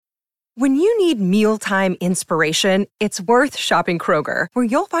When you need mealtime inspiration, it's worth shopping Kroger, where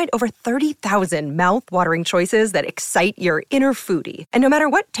you'll find over 30,000 mouth-watering choices that excite your inner foodie. And no matter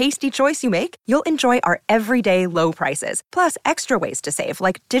what tasty choice you make, you'll enjoy our everyday low prices, plus extra ways to save,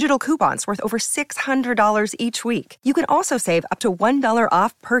 like digital coupons worth over $600 each week. You can also save up to $1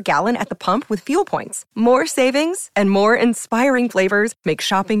 off per gallon at the pump with fuel points. More savings and more inspiring flavors make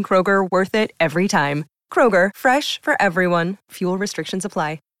shopping Kroger worth it every time. Kroger, fresh for everyone. Fuel restrictions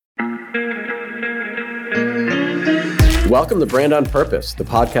apply. Welcome to Brand on Purpose, the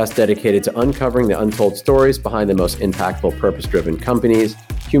podcast dedicated to uncovering the untold stories behind the most impactful purpose-driven companies,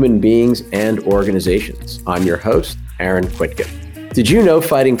 human beings, and organizations. I'm your host, Aaron Kwittken. Did you know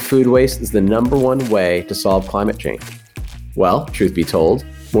fighting food waste is the #1 way to solve climate change? Well, truth be told,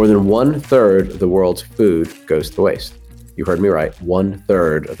 more than 1/3 of the world's food goes to waste. You heard me right,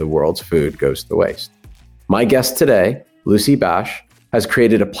 1/3 of the world's food goes to waste. My guest today, Lucy Basch, has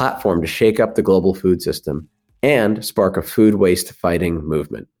created a platform to shake up the global food system and spark a food waste fighting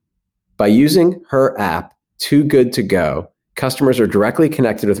movement. By using her app, Too Good To Go, customers are directly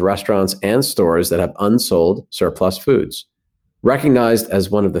connected with restaurants and stores that have unsold surplus foods. Recognized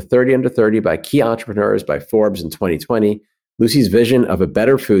as one of the 30 under 30 by Key Entrepreneurs by Forbes in 2020, Lucy's vision of a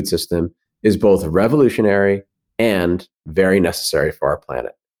better food system is both revolutionary and very necessary for our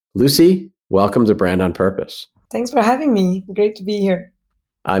planet. Lucy, welcome to Brand on Purpose. Thanks for having me. Great to be here.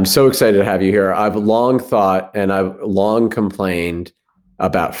 I'm so excited to have you here. I've long thought and I've long complained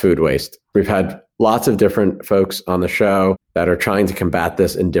about food waste. We've had lots of different folks on the show that are trying to combat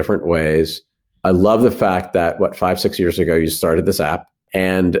this in different ways. I love the fact that 5-6 years ago, you started this app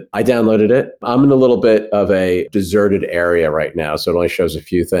and I downloaded it. I'm in a little bit of a deserted area right now, so it only shows a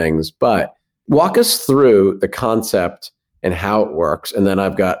few things, but walk us through the concept and how it works. And then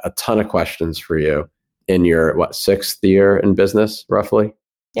I've got a ton of questions for you in your, 6th year in business, roughly?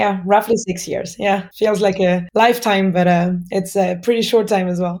 Yeah, roughly 6 years. Yeah, feels like a lifetime, but it's a pretty short time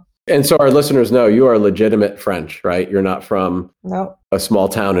as well. And so our listeners know you are legitimate French, right? You're not from a small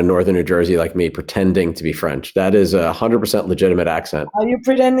town in northern New Jersey like me pretending to be French. That is a 100% legitimate accent. Are you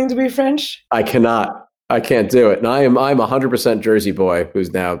pretending to be French? I can't do it. And I'm 100% Jersey boy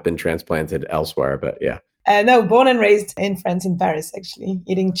who's now been transplanted elsewhere, but yeah. No, born and raised in France, in Paris, actually,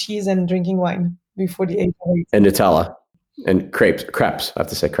 eating cheese and drinking wine before the age of 8. And Nutella. And crepes. I have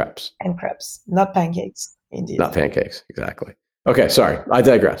to say crepes. And crepes, not pancakes, indeed. Not pancakes, exactly. Okay, sorry, I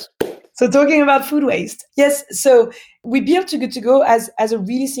digress. So talking about food waste. Yes, so we built Too Good To Go as a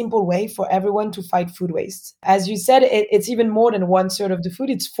really simple way for everyone to fight food waste. As you said, it's even more than 1/3 of the food.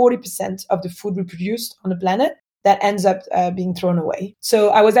 It's 40% of the food we produce on the planet that ends up being thrown away. So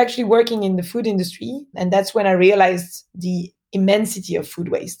I was actually working in the food industry, and that's when I realized the immensity of food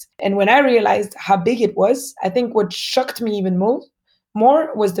waste. And when I realized how big it was, I think what shocked me even more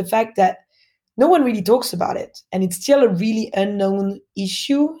was the fact that no one really talks about it. And it's still a really unknown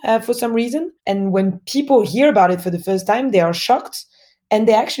issue for some reason. And when people hear about it for the first time, they are shocked and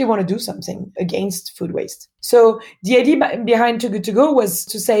they actually want to do something against food waste. So the idea behind Too Good To Go was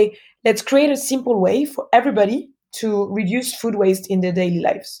to say, let's create a simple way for everybody to reduce food waste in their daily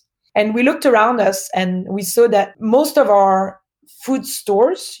lives. And we looked around us and we saw that most of our food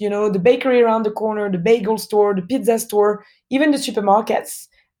stores, the bakery around the corner, the bagel store, the pizza store, even the supermarkets,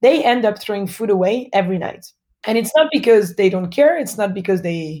 they end up throwing food away every night. And it's not because they don't care. It's not because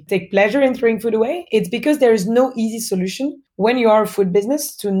they take pleasure in throwing food away. It's because there is no easy solution when you are a food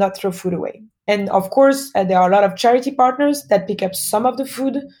business to not throw food away. And of course, there are a lot of charity partners that pick up some of the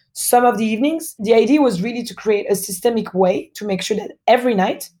food, some of the evenings. The idea was really to create a systemic way to make sure that every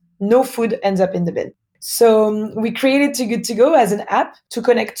night, no food ends up in the bin. So we created Too Good To Go as an app to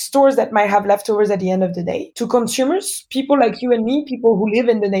connect stores that might have leftovers at the end of the day to consumers, people like you and me, people who live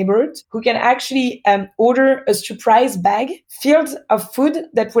in the neighborhood, who can actually order a surprise bag filled of food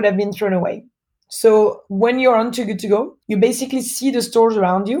that would have been thrown away. So when you're on Too Good To Go, you basically see the stores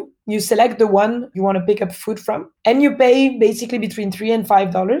around you. You select the one you want to pick up food from, and you pay basically between $3 and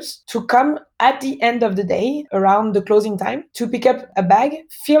 $5 to come at the end of the day, around the closing time, to pick up a bag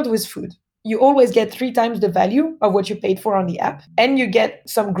filled with food. You always get 3 times the value of what you paid for on the app, and you get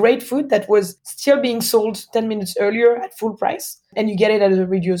some great food that was still being sold 10 minutes earlier at full price, and you get it at a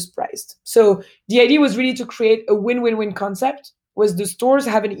reduced price. So the idea was really to create a win-win-win concept, was the stores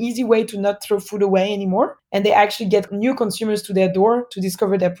have an easy way to not throw food away anymore, and they actually get new consumers to their door to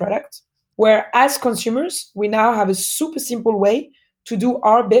discover their product. Where as consumers, we now have a super simple way to do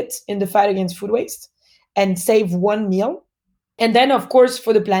our bit in the fight against food waste and save one meal. And then, of course,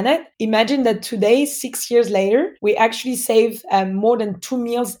 for the planet, imagine that today, 6 years later, we actually save more than 2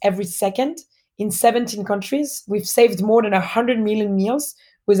 meals every second in 17 countries. We've saved more than 100 million meals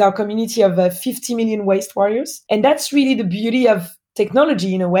with our community of 50 million waste warriors. And that's really the beauty of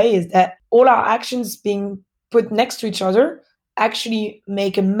technology in a way, is that all our actions being put next to each other actually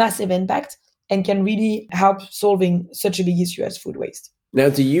make a massive impact and can really help solving such a big issue as food waste. Now,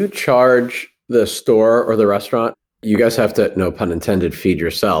 do you charge the store or the restaurant? You guys have to, no pun intended, feed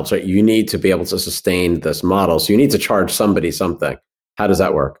yourselves, right? You need to be able to sustain this model. So you need to charge somebody something. How does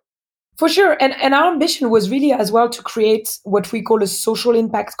that work? For sure. And our ambition was really as well to create what we call a social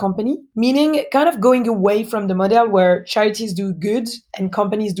impact company, meaning kind of going away from the model where charities do good and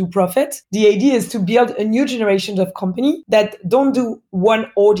companies do profit. The idea is to build a new generation of company that don't do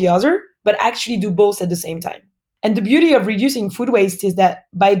one or the other, but actually do both at the same time. And the beauty of reducing food waste is that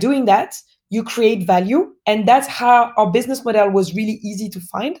by doing that, you create value. And that's how our business model was really easy to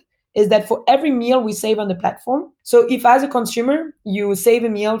find, is that for every meal we save on the platform. So if as a consumer, you save a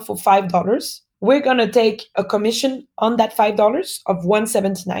meal for $5, we're going to take a commission on that $5 of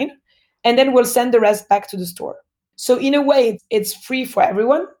 $1.79, and then we'll send the rest back to the store. So in a way, it's free for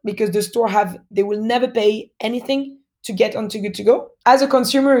everyone because the store they will never pay anything to get on Too Good To Go. As a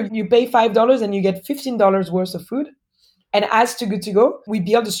consumer, you pay $5 and you get $15 worth of food. And as Too Good To Go, we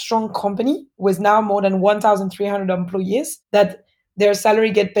build a strong company with now more than 1,300 employees that their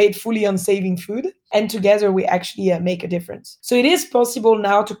salary get paid fully on saving food. And together we actually make a difference. So it is possible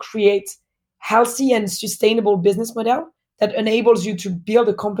now to create healthy and sustainable business model that enables you to build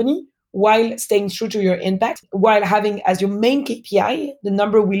a company while staying true to your impact, while having as your main KPI, the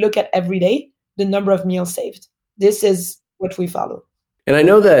number we look at every day, the number of meals saved. This is what we follow. And I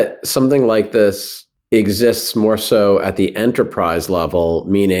know that something like this exists more so at the enterprise level,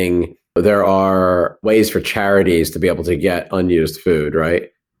 meaning there are ways for charities to be able to get unused food, right?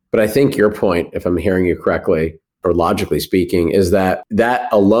 But I think your point, if I'm hearing you correctly, or logically speaking, is that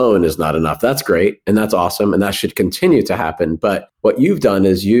alone is not enough. That's great. And that's awesome. And that should continue to happen. But what you've done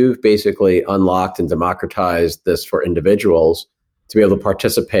is you've basically unlocked and democratized this for individuals to be able to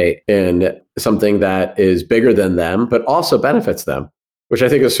participate in something that is bigger than them, but also benefits them, which I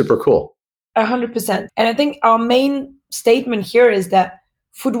think is super cool. 100%. And I think our main statement here is that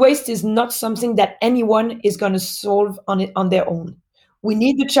food waste is not something that anyone is going to solve on their own. We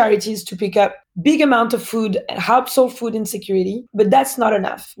need the charities to pick up big amount of food and help solve food insecurity, but that's not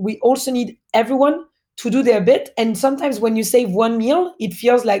enough. We also need everyone to do their bit. And sometimes when you save one meal, it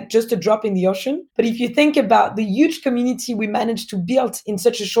feels like just a drop in the ocean. But if you think about the huge community we managed to build in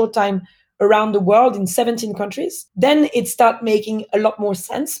such a short time around the world in 17 countries, then it starts making a lot more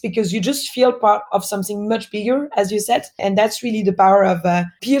sense because you just feel part of something much bigger, as you said. And that's really the power of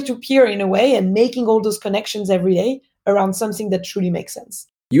peer-to-peer in a way, and making all those connections every day around something that truly makes sense.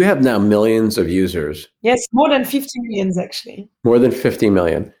 You have now millions of users. Yes, more than 50 million actually. More than 50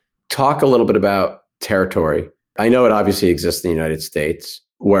 million. Talk a little bit about territory. I know it obviously exists in the United States.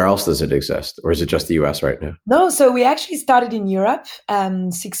 Where else does it exist? Or is it just the US right now? No, so we actually started in Europe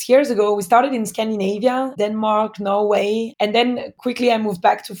 6 years ago. We started in Scandinavia, Denmark, Norway. And then quickly I moved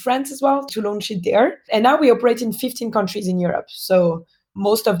back to France as well to launch it there. And now we operate in 15 countries in Europe. So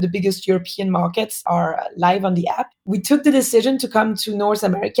most of the biggest European markets are live on the app. We took the decision to come to North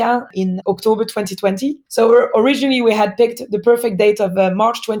America in October 2020. So originally we had picked the perfect date of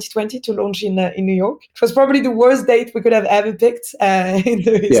March 2020 to launch in New York. It was probably the worst date we could have ever picked in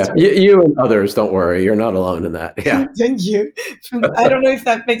the history. Yeah, you and others, don't worry. You're not alone in that. Yeah. Thank you. I don't know if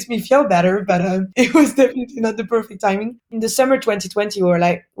that makes me feel better, but it was definitely not the perfect timing. In the summer 2020, we were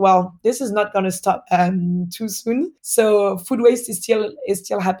like, well, this is not going to stop too soon. So food waste is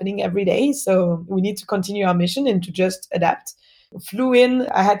still happening every day. So we need to continue our mission and to just adapt. Flew in,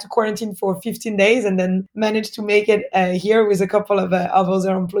 I had to quarantine for 15 days and then managed to make it here with a couple of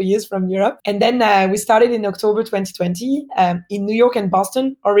other employees from Europe. And then we started in October 2020 in New York and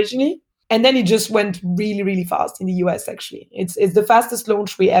Boston originally. And then it just went really, really fast in the US, actually. It's the fastest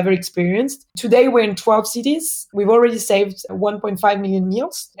launch we ever experienced. Today, we're in 12 cities. We've already saved 1.5 million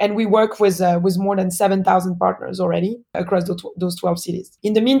meals. And we work with more than 7,000 partners already across those 12 cities.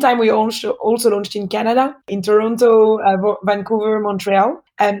 In the meantime, we also launched in Canada, in Toronto, Vancouver, Montreal.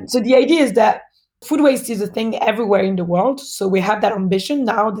 So the idea is that food waste is a thing everywhere in the world. So we have that ambition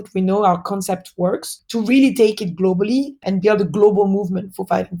now that we know our concept works to really take it globally and build a global movement for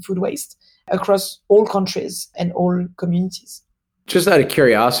fighting food waste across all countries and all communities. Just out of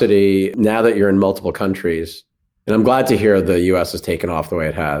curiosity, now that you're in multiple countries, and I'm glad to hear the US has taken off the way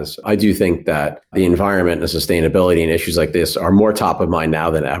it has, I do think that the environment and sustainability and issues like this are more top of mind now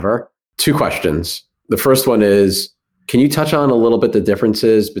than ever. 2 questions. The first one is, can you touch on a little bit the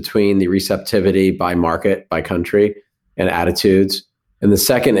differences between the receptivity by market, by country, and attitudes? And the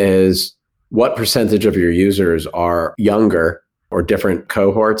second is, what percentage of your users are younger or different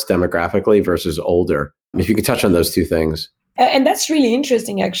cohorts demographically versus older? If you could touch on those two things. And that's really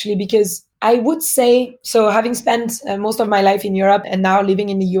interesting, actually, because I would say, so having spent most of my life in Europe and now living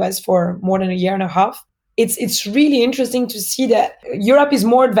in the US for more than a year and a half, it's really interesting to see that Europe is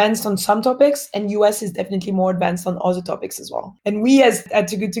more advanced on some topics and US is definitely more advanced on other topics as well. And we as at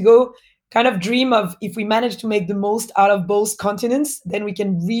Too Good To Go kind of dream of, if we manage to make the most out of both continents, then we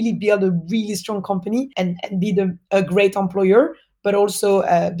can really build a really strong company and be a great employer, but also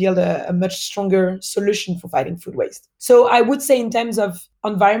build a much stronger solution for fighting food waste. So I would say in terms of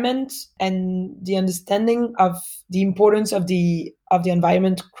environment and the understanding of the importance of the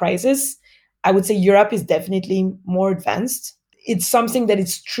environment crisis, I would say Europe is definitely more advanced. It's something that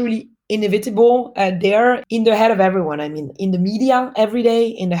is truly inevitable there in the head of everyone. I mean, in the media every day,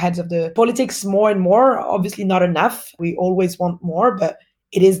 in the heads of the politics more and more, obviously not enough. We always want more, but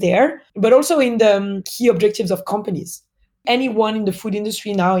it is there. But also in the key objectives of companies. Anyone in the food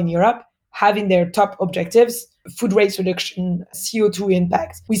industry now in Europe having their top objectives, food waste reduction, CO2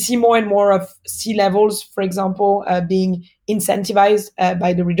 impact. We see more and more of C-levels, for example, being incentivized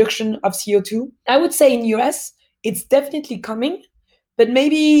by the reduction of CO2. I would say in US, it's definitely coming, but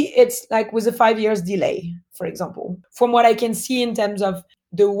maybe it's like with a 5 years delay, for example, from what I can see in terms of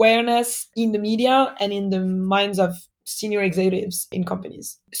the awareness in the media and in the minds of senior executives in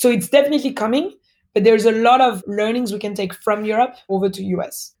companies. So it's definitely coming, but there's a lot of learnings we can take from Europe over to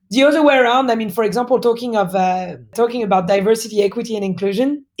US. The other way around, I mean, for example, talking about diversity, equity, and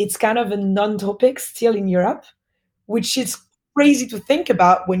inclusion, it's kind of a non-topic still in Europe, which is crazy to think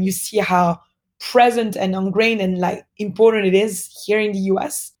about when you see how present and ingrained and like important it is here in the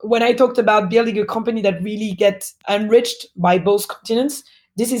US. When I talked about building a company that really gets enriched by both continents,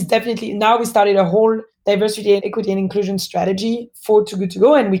 this is definitely, now we started a whole diversity, equity, and inclusion strategy for Too Good To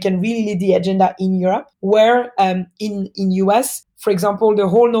Go, and we can really lead the agenda in Europe, where in US, for example, the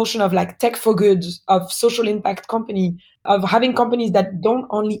whole notion of like tech for good, of social impact company, of having companies that don't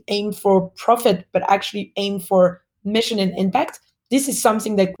only aim for profit, but actually aim for mission and impact. This is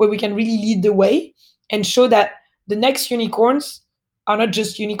something that where we can really lead the way and show that the next unicorns are not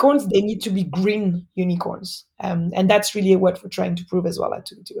just unicorns, they need to be green unicorns. And that's really what we're trying to prove as well at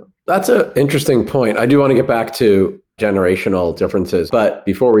Too Good To Go. That's an interesting point. I do want to get back to generational differences. But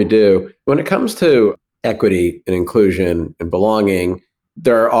before we do, when it comes to equity and inclusion and belonging,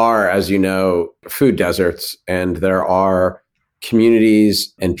 there are, as you know, food deserts, and there are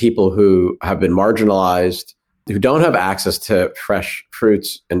communities and people who have been marginalized, who don't have access to fresh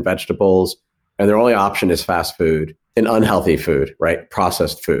fruits and vegetables, and their only option is fast food and unhealthy food, right?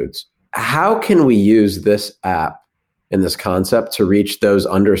 Processed foods. How can we use this app and this concept to reach those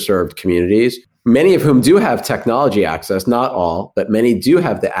underserved communities, many of whom do have technology access, not all, but many do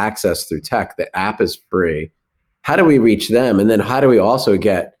have the access through tech. The app is free. How do we reach them? And then how do we also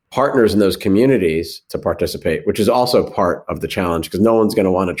get partners in those communities to participate, which is also part of the challenge, because no one's going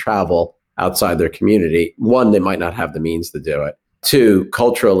to want to travel outside their community. One, they might not have the means to do it. Two,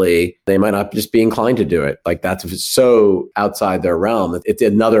 culturally, they might not just be inclined to do it. Like that's so outside their realm. It's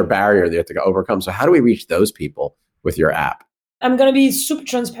another barrier they have to overcome. So how do we reach those people with your app? I'm going to be super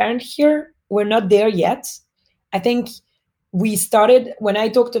transparent here. We're not there yet. I think we started, when I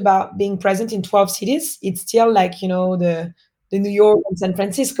talked about being present in 12 cities, it's still like, the New York and San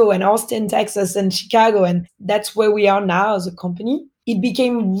Francisco and Austin, Texas and Chicago. And that's where we are now as a company. It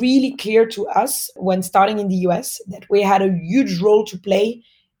became really clear to us when starting in the US that we had a huge role to play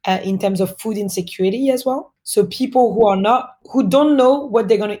in terms of food insecurity as well. So people who don't know what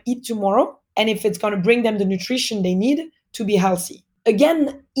they're going to eat tomorrow and if it's going to bring them the nutrition they need to be healthy.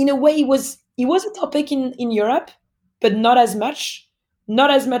 Again, in a way, it was a topic in Europe, but not as much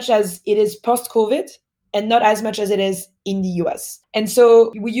as it is post-COVID and not as much as it is in the US. And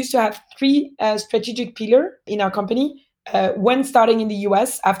so we used to have 3 strategic pillars in our company. When starting in the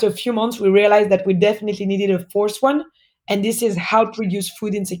US, after a few months, we realized that we definitely needed a 4th one. And this is how to reduce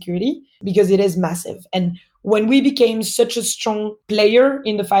food insecurity, because it is massive. And when we became such a strong player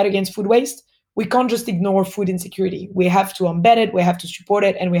in the fight against food waste, we can't just ignore food insecurity. We have to embed it, we have to support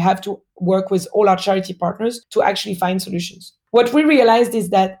it, and we have to work with all our charity partners to actually find solutions. What we realized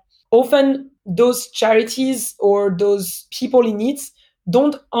is that often those charities or those people in need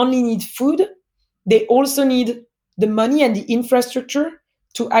don't only need food, they also need the money and the infrastructure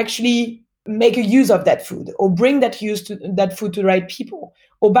to actually make a use of that food or bring that food to the right people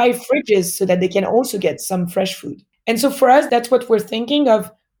or buy fridges so that they can also get some fresh food. And so for us, that's what we're thinking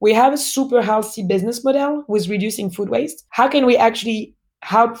of. We have a super healthy business model with reducing food waste. How can we actually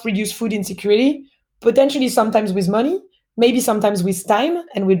help reduce food insecurity? Potentially sometimes with money, maybe sometimes with time.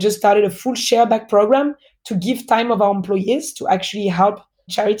 And we just started a full share back program to give time of our employees to actually help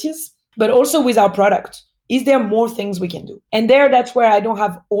charities, but also with our product. Is there more things we can do? And that's where I don't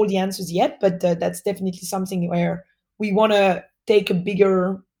have all the answers yet, but that's definitely something where we want to take a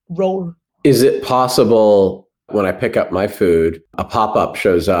bigger role. Is it possible when I pick up my food, a pop-up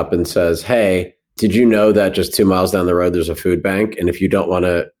shows up and says, hey, did you know that just 2 miles down the road, there's a food bank? And if you don't want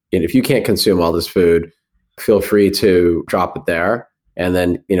to, if you can't consume all this food, feel free to drop it there. And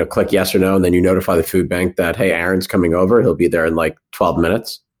then, click yes or no. And then you notify the food bank that, hey, Aaron's coming over. He'll be there in like 12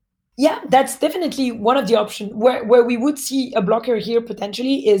 minutes. Yeah, that's definitely one of the options. Where we would see a blocker here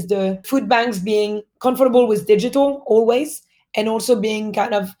potentially is the food banks being comfortable with digital always, and also being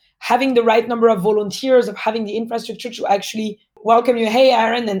kind of having the right number of volunteers, of having the infrastructure to actually welcome you, hey,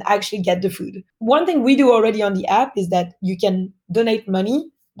 Aaron, and actually get the food. One thing we do already on the app is that you can donate money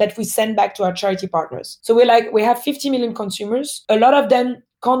that we send back to our charity partners. So we have 50 million consumers. A lot of them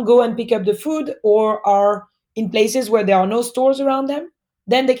can't go and pick up the food or are in places where there are no stores around them.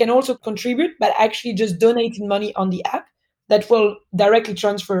 Then they can also contribute, but actually just donating money on the app that will directly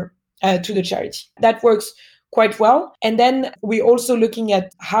transfer to the charity. That works quite well. And then we're also looking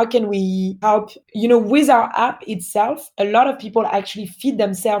at how can we help, with our app itself. A lot of people actually feed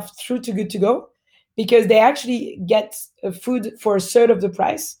themselves through Too Good To Go because they actually get food for a third of the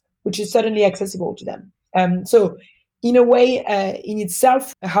price, which is suddenly accessible to them. So in a way, in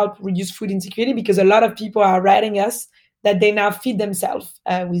itself, help reduce food insecurity because a lot of people are writing us that they now feed themselves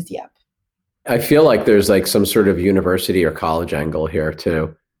with the app. I feel like there's like some sort of university or college angle here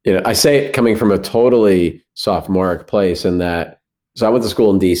too. I say it coming from a totally sophomoric place in that, so I went to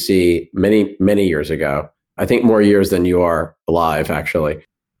school in DC many, many years ago. I think more years than you are alive, actually.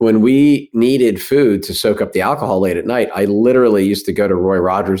 When we needed food to soak up the alcohol late at night, I literally used to go to Roy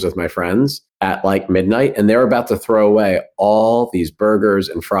Rogers with my friends at like midnight, and they're about to throw away all these burgers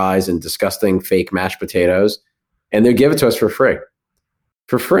and fries and disgusting fake mashed potatoes. And they give it to us for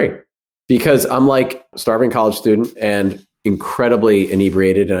free, because I'm like a starving college student and incredibly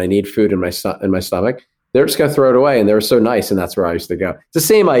inebriated and I need food in my stomach. They're just going to throw it away. And they were so nice. And that's where I used to go. It's the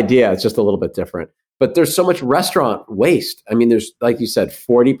same idea. It's just a little bit different. But there's so much restaurant waste. I mean, there's, like you said,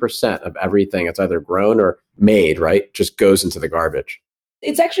 40% of everything that's either grown or made, right, just goes into the garbage.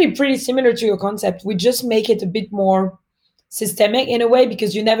 It's actually pretty similar to your concept. We just make it a bit more systemic in a way,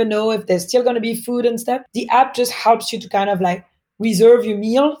 because you never know if there's still going to be food and stuff. The app just helps you to kind of like reserve your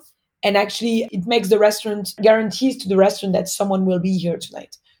meal, and actually it makes the restaurant, guarantees to the restaurant that someone will be here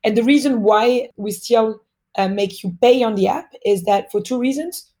tonight. And the reason why we still make you pay on the app is that for two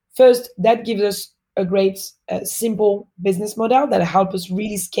reasons. First, that gives us a great simple business model that helps us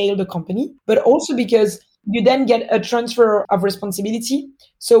really scale the company, but also because you then get a transfer of responsibility.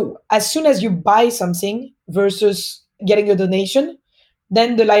 So as soon as you buy something versus getting a donation,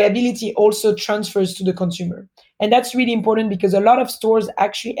 then the liability also transfers to the consumer. And that's really important because a lot of stores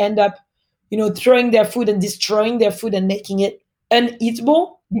actually end up, throwing their food and destroying their food and making it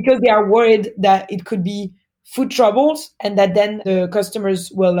uneatable because they are worried that it could be food troubles and that then the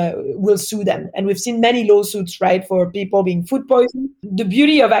customers will sue them. And we've seen many lawsuits, right, for people being food poisoned. The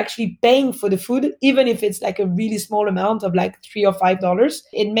beauty of actually paying for the food, even if it's like a really small amount of like $3 or $5,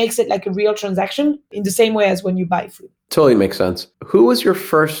 it makes it like a real transaction in the same way as when you buy food. Totally makes sense. Who was your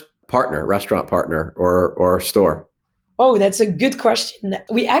first partner, restaurant partner or store? Oh, that's a good question.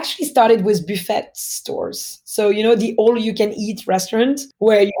 We actually started with buffet stores. So, the all-you-can-eat restaurant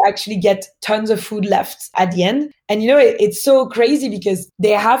where you actually get tons of food left at the end. And, it's so crazy because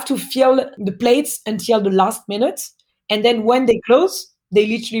they have to fill the plates until the last minute. And then when they close, they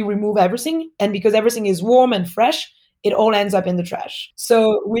literally remove everything. And because everything is warm and fresh, it all ends up in the trash.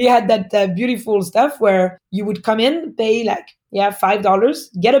 So we had that beautiful stuff where you would come in, pay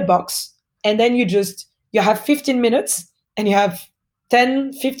 $5, get a box, and then you have 15 minutes. And you have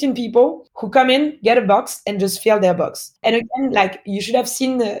 10, 15 people who come in, get a box, and just fill their box. And again, you should have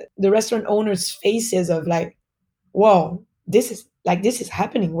seen the restaurant owners' faces of whoa, this is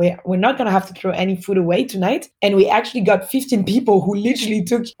happening. We're not going to have to throw any food away tonight. And we actually got 15 people who literally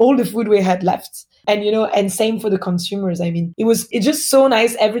took all the food we had left. And, and same for the consumers. I mean, it's just so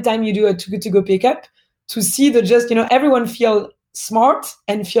nice every time you do a Too Good To Go pickup to see everyone feel smart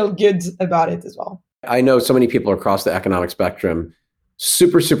and feel good about it as well. I know so many people across the economic spectrum,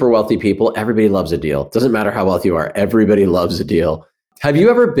 super, super wealthy people. Everybody loves a deal. Doesn't matter how wealthy you are. Everybody loves a deal. Have you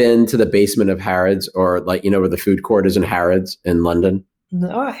ever been to the basement of Harrods or where the food court is in Harrods in London?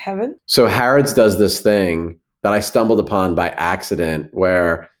 No, I haven't. So Harrods does this thing that I stumbled upon by accident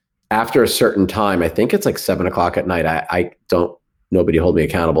where after a certain time, I think it's like 7:00 at night. Nobody hold me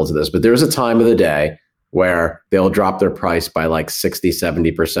accountable to this, but there's a time of the day where they'll drop their price by like 60,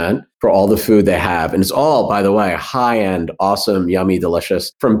 70% for all the food they have. And it's all, by the way, high-end, awesome, yummy,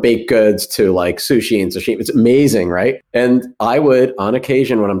 delicious, from baked goods to like sushi and sashimi. It's amazing, right? And I would, on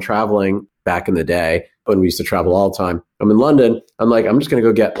occasion when I'm traveling back in the day, when we used to travel all the time, I'm in London, I'm like, I'm just going to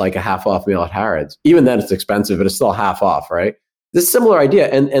go get like a half off meal at Harrods. Even then it's expensive, but it's still half off, right? This similar idea.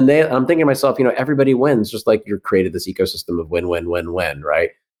 And I'm thinking to myself, everybody wins, just like you've created this ecosystem of win, win, win, win,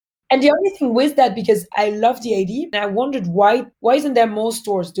 right? And the only thing with that, because I love the idea, and I wondered why isn't there more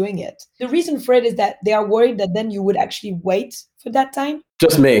stores doing it? The reason for it is that they are worried that then you would actually wait for that time.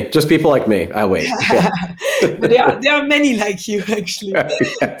 Just me, just people like me. I wait. Yeah. But there are many like you, actually.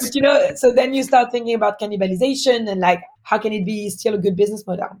 Yes. But, so then you start thinking about cannibalization and like, how can it be still a good business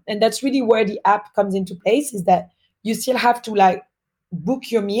model? And that's really where the app comes into place, is that you still have to like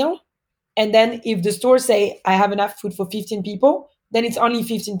book your meal. And then if the store say, I have enough food for 15 people, then it's only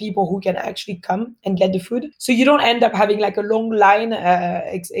 15 people who can actually come and get the food. So you don't end up having like a long line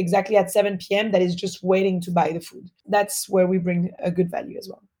exactly at 7 p.m. that is just waiting to buy the food. That's where we bring a good value as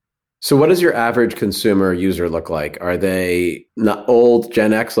well. So what does your average consumer user look like? Are they not old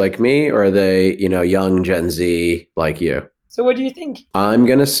Gen X like me, or are they, young Gen Z like you? So what do you think? I'm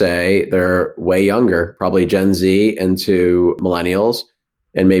going to say they're way younger, probably Gen Z into millennials.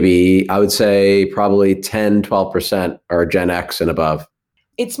 And maybe I would say probably 10, 12% are Gen X and above.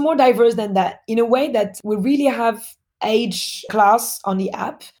 It's more diverse than that, in a way that we really have age class on the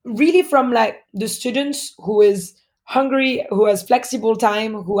app, really from like the students who is hungry, who has flexible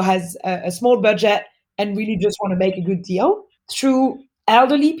time, who has a small budget and really just want to make a good deal, through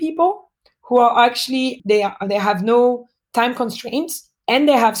elderly people who are actually, they have no time constraints and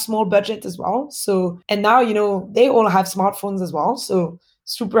they have small budget as well. So, and now, they all have smartphones as well. So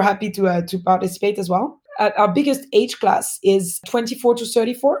super happy to participate as well. Our biggest age class is 24 to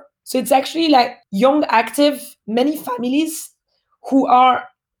 34. So it's actually like young, active, many families who are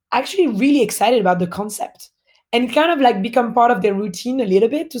actually really excited about the concept and kind of like become part of their routine a little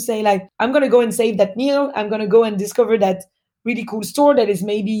bit, to say like, I'm going to go and save that meal. I'm going to go and discover that really cool store that is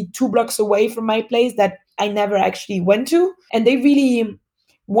maybe 2 blocks away from my place that I never actually went to. And they really,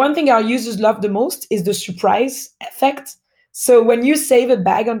 one thing our users love the most is the surprise effect. So when you save a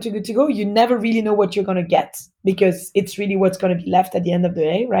bag on Too Good To Go, you never really know what you're going to get, because it's really what's going to be left at the end of the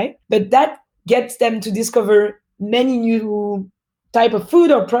day, right? But that gets them to discover many new type of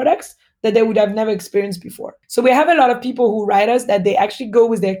food or products that they would have never experienced before. So we have a lot of people who write us that they actually go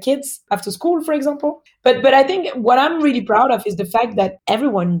with their kids after school, for example. But I think what I'm really proud of is the fact that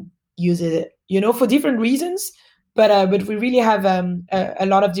everyone uses it, for different reasons. But we really have a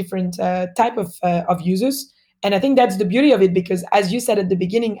lot of different type of users. And I think that's the beauty of it, because as you said at the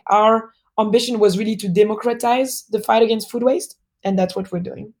beginning, our ambition was really to democratize the fight against food waste. And that's what we're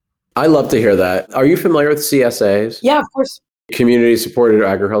doing. I love to hear that. Are you familiar with CSAs? Yeah, of course. Community supported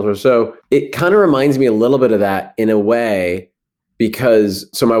agriculture. So it kind of reminds me a little bit of that in a way, because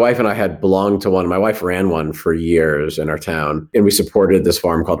my wife and I had belonged to one. My wife ran one for years in our town, and we supported this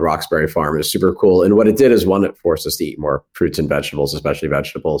farm called Roxbury Farm. It was super cool. And what it did is, one, it forced us to eat more fruits and vegetables, especially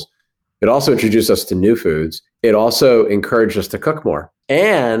vegetables. It also introduced us to new foods. It also encouraged us to cook more.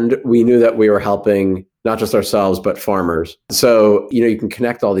 And we knew that we were helping not just ourselves, but farmers. So, you can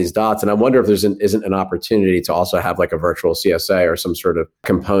connect all these dots. And I wonder if isn't an opportunity to also have like a virtual CSA or some sort of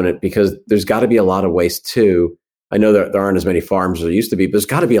component, because there's got to be a lot of waste too. I know that there aren't as many farms as there used to be, but there's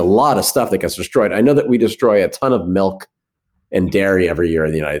got to be a lot of stuff that gets destroyed. I know that we destroy a ton of milk and dairy every year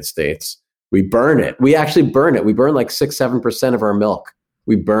in the United States. We burn it. We actually burn it. We burn like 6-7% of our milk.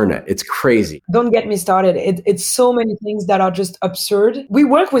 We burn it. It's crazy. Don't get me started. It's so many things that are just absurd. We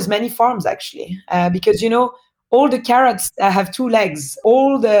work with many farms actually, because, all the carrots have 2 legs,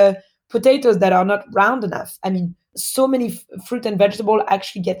 all the potatoes that are not round enough. I mean, so many fruit and vegetable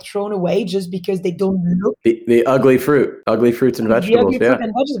actually get thrown away just because they don't look. The ugly fruits and vegetables. The ugly fruit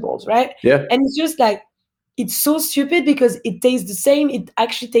and vegetables, right? Yeah. And it's just like, it's so stupid because it tastes the same. It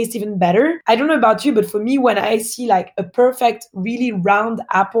actually tastes even better. I don't know about you, but for me, when I see like a perfect, really round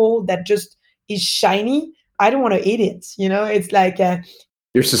apple that just is shiny, I don't want to eat it. It's like...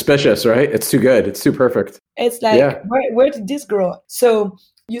 You're suspicious, right? It's too good. It's too perfect. It's like, where did this grow? So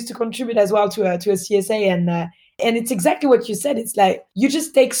used to contribute as well to a CSA. And it's exactly what you said. It's like, you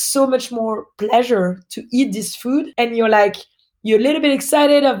just take so much more pleasure to eat this food. And you're a little bit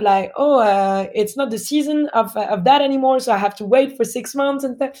excited of like, it's not the season of that anymore, so I have to wait for 6 months.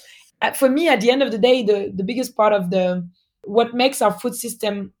 And for me, at the end of the day, the biggest part of what makes our food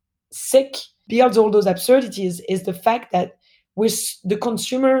system sick, beyond all those absurdities, is the fact that the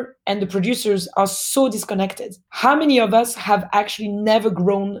consumer and the producers are so disconnected. How many of us have actually never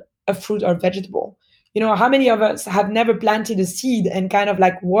grown a fruit or vegetable? How many of us have never planted a seed and kind of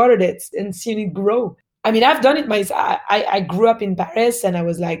like watered it and seen it grow? I mean, I've done it myself. I grew up in Paris and I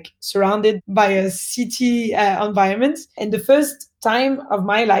was like surrounded by a city environment. And the first time of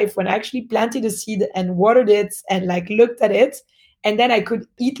my life when I actually planted a seed and watered it and like looked at it, and then I could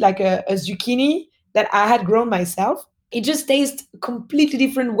eat like a zucchini that I had grown myself, it just tastes a completely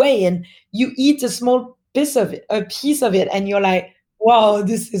different way. And you eat a small piece of it, and you're like, wow,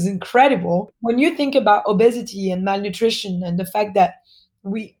 this is incredible. When you think about obesity and malnutrition and the fact that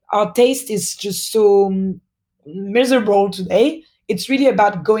our taste is just so miserable today, it's really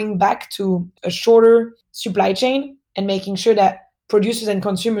about going back to a shorter supply chain and making sure that producers and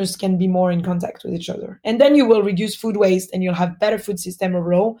consumers can be more in contact with each other. And then you will reduce food waste and you'll have better food system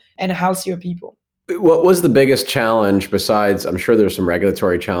overall and healthier people. What was the biggest challenge besides, I'm sure there's some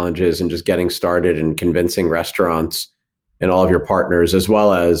regulatory challenges and just getting started and convincing restaurants and all of your partners, as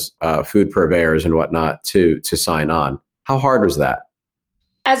well as food purveyors and whatnot, to sign on? How hard was that?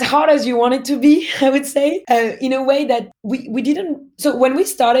 As hard as you want it to be, I would say, in a way that we didn't. So when we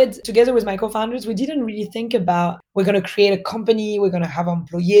started together with my co-founders, we didn't really think about, we're going to create a company, we're going to have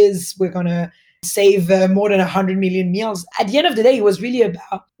employees, we're going to save more than 100 million meals. At the end of the day, it was really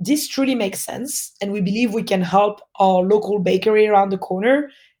about, this truly makes sense. And we believe we can help our local bakery around the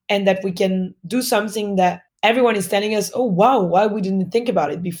corner, and that we can do something that everyone is telling us, oh, wow, why we didn't think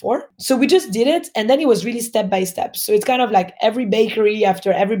about it before? So we just did it. And then it was really step by step. So it's kind of like every bakery,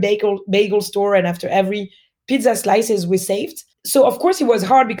 after every bagel store, and after every pizza slices we saved. So of course it was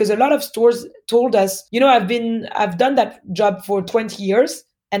hard because a lot of stores told us, I've done that job for 20 years.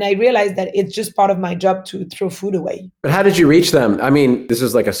 And I realized that it's just part of my job to throw food away. But how did you reach them? I mean, this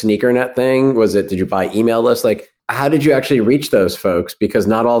is like a sneaker net thing. Did you buy email lists? Like, how did you actually reach those folks? Because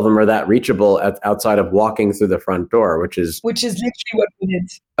not all of them are that reachable outside of walking through the front door, which is literally what we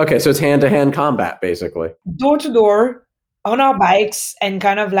did. Okay, so it's hand-to-hand combat, basically. Door to door, on our bikes, and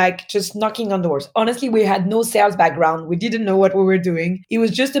kind of like just knocking on doors. Honestly, we had no sales background. We didn't know what we were doing. It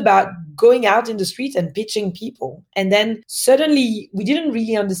was just about going out in the street and pitching people. And then suddenly we didn't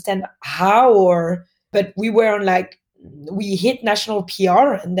really understand how, but we were on we hit national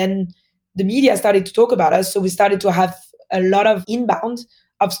PR, and then the media started to talk about us. So we started to have a lot of inbound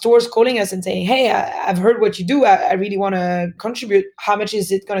of stores calling us and saying, hey, I've heard what you do. I really want to contribute. How much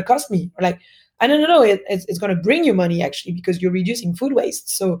is it going to cost me? Or like, I don't know, it's going to bring you money actually, because you're reducing food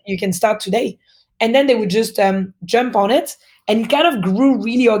waste. So you can start today. And then they would just jump on it. And it kind of grew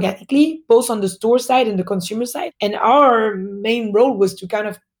really organically, both on the store side and the consumer side. And our main role was to kind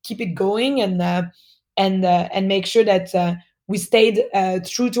of keep it going and make sure that we stayed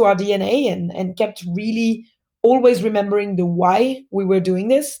true to our DNA and kept really always remembering the why we were doing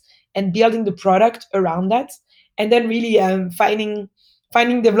this and building the product around that. And then really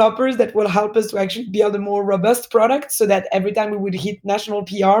finding developers that will help us to actually build a more robust product, so that every time we would hit national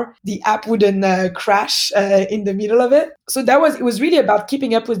PR, the app wouldn't crash in the middle of it. So it was really about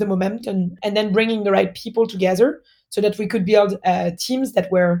keeping up with the momentum and then bringing the right people together so that we could build teams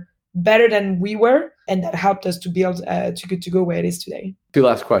that were better than we were, and that helped us to build Too Good To Go where it is today. Two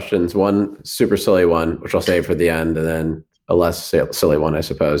last questions. One super silly one, which I'll save for the end, and then a less silly one, I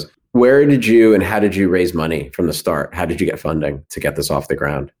suppose. Where did you and how did you raise money from the start? How did you get funding to get this off the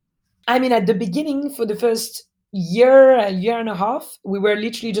ground? I mean, at the beginning, for the first year and a half, we were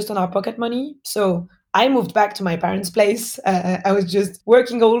literally just on our pocket money. So I moved back to my parents' place. I was just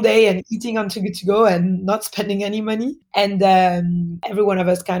working all day and eating on Too Good To Go and not spending any money. And every one of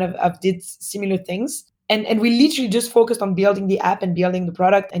us kind of did similar things. And we literally just focused on building the app and building the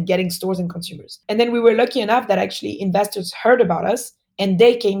product and getting stores and consumers. And then we were lucky enough that actually investors heard about us and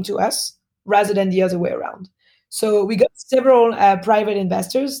they came to us rather than the other way around. So we got several private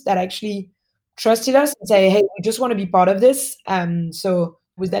investors that actually trusted us and say, hey, we just want to be part of this. So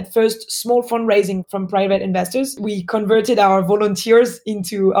with that first small fundraising from private investors, we converted our volunteers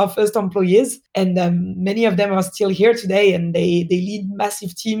into our first employees. And many of them are still here today, and they lead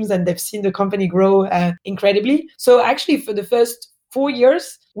massive teams, and they've seen the company grow incredibly. So actually, for the first 4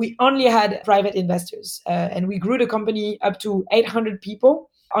 years, we only had private investors, and we grew the company up to 800 people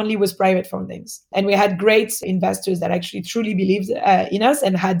only with private fundings. And we had great investors that actually truly believed in us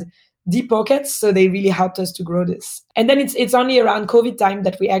and had deep pockets. So they really helped us to grow this. And then it's only around COVID time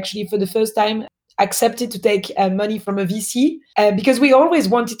that we actually, for the first time, accepted to take money from a VC because we always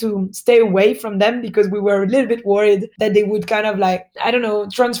wanted to stay away from them because we were a little bit worried that they would kind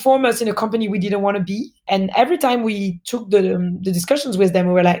of transform us in a company we didn't want to be. And every time we took the discussions with them,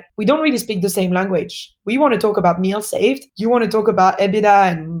 we were like, we don't really speak the same language. We want to talk about meals saved. You want to talk about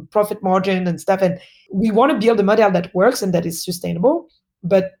EBITDA and profit margin and stuff. And we want to build a model that works and that is sustainable.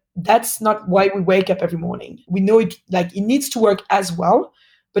 But that's not why we wake up every morning. We know it needs to work as well.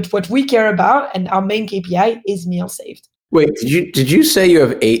 But what we care about and our main KPI is meal saved. Wait, did you say you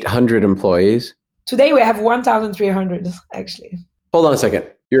have 800 employees? Today we have 1,300 actually. Hold on a second.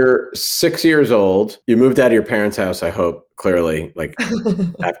 You're 6 years old. You moved out of your parents' house, I hope, clearly, like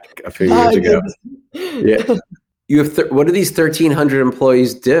a few years ago. Yeah. You have what do these 1,300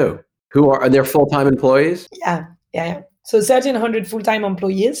 employees do? Are they full-time employees? Yeah. So 1,300 full-time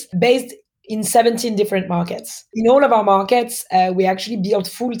employees based in 17 different markets. In all of our markets, we actually build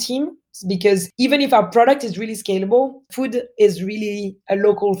full teams because even if our product is really scalable, food is really a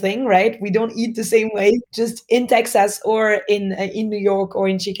local thing, right? We don't eat the same way just in Texas or in New York or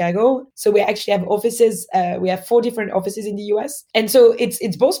in Chicago. So we actually have offices. We have 4 different offices in the US. And so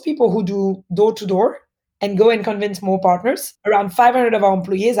it's both people who do door-to-door and go and convince more partners. Around 500 of our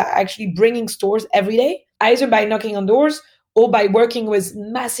employees are actually bringing stores every day, either by knocking on doors or by working with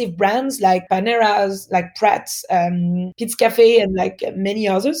massive brands like Panera's, like Pratt's, Pete's Cafe, and like many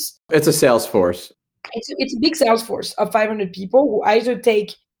others. It's a sales force. It's a big sales force of 500 people who either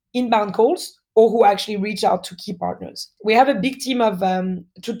take inbound calls or who actually reach out to key partners. We have a big team of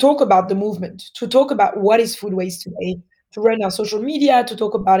to talk about the movement, to talk about what is food waste today, to run our social media, to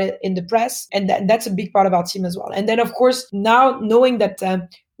talk about it in the press. And that's a big part of our team as well. And then, of course, now knowing that,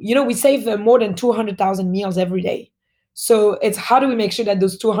 we save more than 200,000 meals every day. So it's how do we make sure that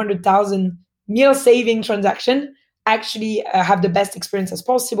those 200,000 meal saving transactions actually have the best experience as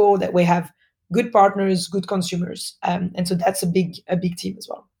possible, that we have good partners, good consumers. And so that's a big team as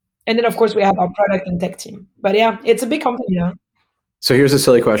well. And then, of course, we have our product and tech team. But yeah, it's a big company now. So here's a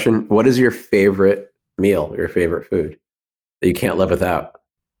silly question. What is your favorite meal, your favorite food that you can't live without?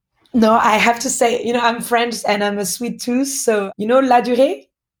 No, I have to say, I'm French and I'm a sweet tooth. So, La Durée,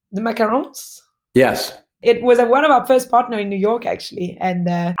 the macarons? Yes. It was one of our first partners in New York, actually. And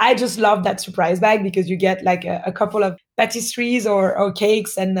I just love that surprise bag because you get like a couple of patisseries or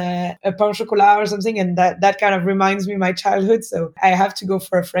cakes and a pain au chocolat or something. And that kind of reminds me of my childhood. So I have to go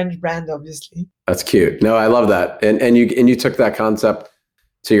for a French brand, obviously. That's cute. No, I love that. And you took that concept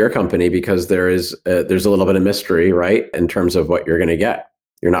to your company because there's a little bit of mystery, right? In terms of what you're going to get.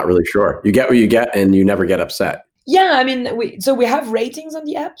 You're not really sure. You get what you get and you never get upset. Yeah, I mean, we have ratings on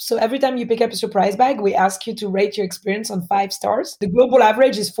the app. So every time you pick up a surprise bag, we ask you to rate your experience on 5 stars. The global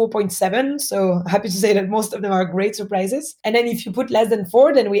average is 4.7. So happy to say that most of them are great surprises. And then if you put less than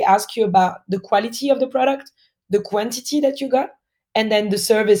 4, then we ask you about the quality of the product, the quantity that you got, and then the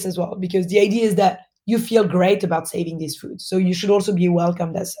service as well. Because the idea is that you feel great about saving this food. So you should also be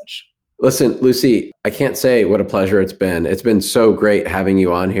welcomed as such. Listen, Lucie, I can't say what a pleasure it's been. It's been so great having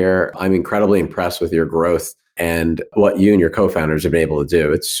you on here. I'm incredibly impressed with your growth and what you and your co-founders have been able to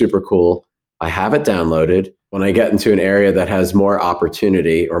do. It's super cool. I have it downloaded. When I get into an area that has more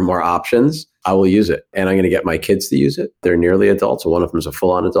opportunity or more options, I will use it. And I'm going to get my kids to use it. They're nearly adults. So one of them is a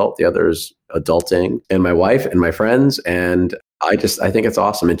full-on adult. The other is adulting. And my wife and my friends. And I think it's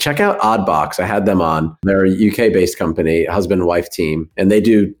awesome. And check out Oddbox. I had them on. They're a UK-based company, husband and wife team. And they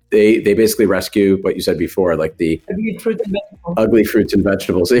basically rescue what you said before, like the ugly fruits and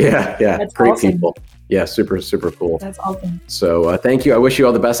vegetables. Yeah. That's great awesome. People. Yeah, super, super cool. That's awesome. So thank you. I wish you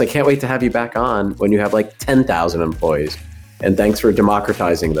all the best. I can't wait to have you back on when you have like 10,000 employees. And thanks for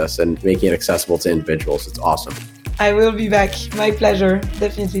democratizing this and making it accessible to individuals. It's awesome. I will be back. My pleasure.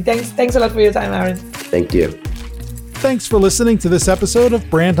 Definitely. Thanks a lot for your time, Aaron. Thank you. Thanks for listening to this episode of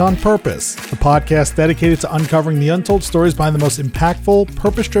Brand on Purpose, the podcast dedicated to uncovering the untold stories behind the most impactful,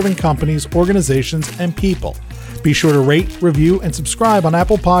 purpose-driven companies, organizations, and people. Be sure to rate, review, and subscribe on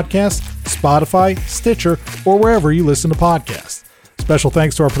Apple Podcasts, Spotify, Stitcher, or wherever you listen to podcasts. Special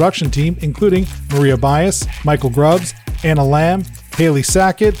thanks to our production team, including Maria Bias, Michael Grubbs, Anna Lamb, Haley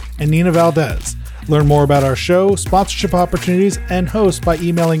Sackett, and Nina Valdez. Learn more about our show, sponsorship opportunities, and hosts by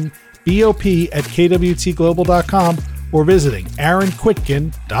emailing bop@kwtglobal.com or visiting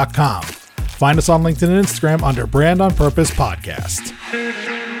aaronquitkin.com. Find us on LinkedIn and Instagram under Brand on Purpose Podcast.